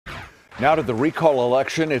Now to the recall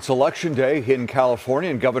election. It's election day in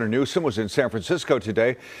California, and Governor Newsom was in San Francisco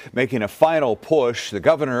today making a final push. The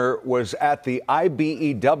governor was at the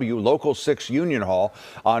IBEW Local 6 Union Hall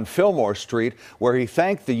on Fillmore Street, where he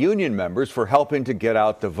thanked the union members for helping to get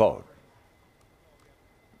out the vote.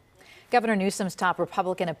 Governor Newsom's top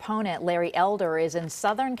Republican opponent, Larry Elder, is in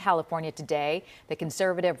Southern California today. The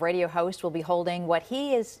conservative radio host will be holding what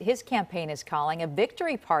his campaign is calling a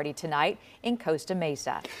victory party tonight in Costa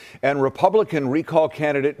Mesa. And Republican recall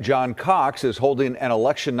candidate John Cox is holding an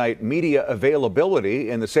election night media availability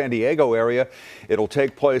in the San Diego area. It'll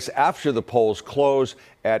take place after the polls close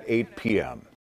at 8 p.m.